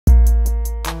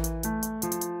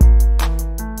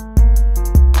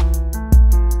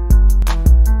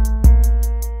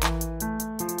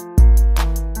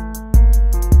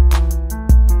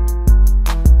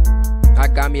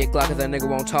me a Glock if that nigga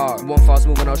won't talk. You won't fall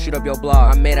smooth and I'll shoot up your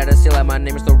block. I made out of steel like my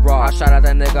name is The Rock. I shot at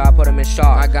that nigga, I put him in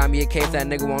shock. I got me a case, that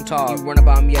nigga won't talk. You run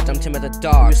about me, I dumped him at the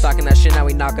dog. You stalking that shit, now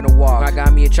we not gonna walk. I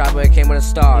got me a chopper, it came with a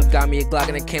star. You got me a Glock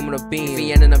and it came with a beam. If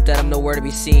he ended up dead, I'm nowhere to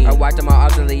be seen. I wiped him my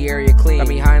ops in the area clean. Got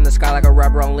me high in the sky like a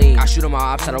rapper on lean. I shoot him my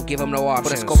ops, I don't give him no options.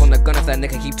 Put a scope on the gun if that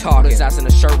nigga keep talking. Put his ass in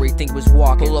a shirt where he think he was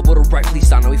walking. Pull up with a right,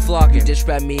 please, I know he flocking. You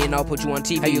disrespect me and I'll put you on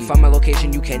TV. Hey, you find my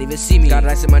location, you can't even see me. Got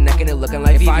ice in my neck and it looking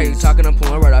like if I hear you talking, I'm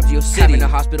pulling right up to your city. Having a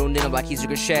hospital knit him like he's a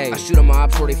ricochet. I shoot him my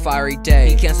ops for they fiery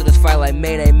day. He canceled his fight like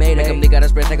Mayday, Mayday. Make him leak out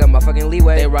his breath, they got my fucking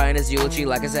leeway. They writing his eulogy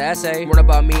like it's an essay. Run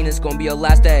about me and it's gonna be your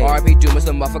last day. R.I.P. Doom, it's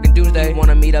the motherfucking doomsday. He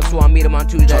wanna meet up, so I'll meet him on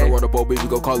Tuesday. Tryna run up on baby,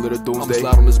 go call it a doomsday. I'm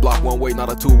slide on this block one way,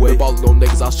 not a two-way. Ballin' on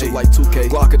niggas, I'll shoot like 2K.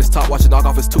 Glock at his top, watch it knock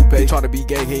off his toupee. Tryna be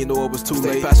gang, he ain't know it was too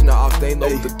late. Passionate ops, they ain't know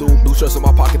what to do. Blue shirts in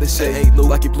my pocket, this shit ain't new.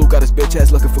 Like he blue, got his bitch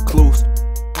ass looking for clues.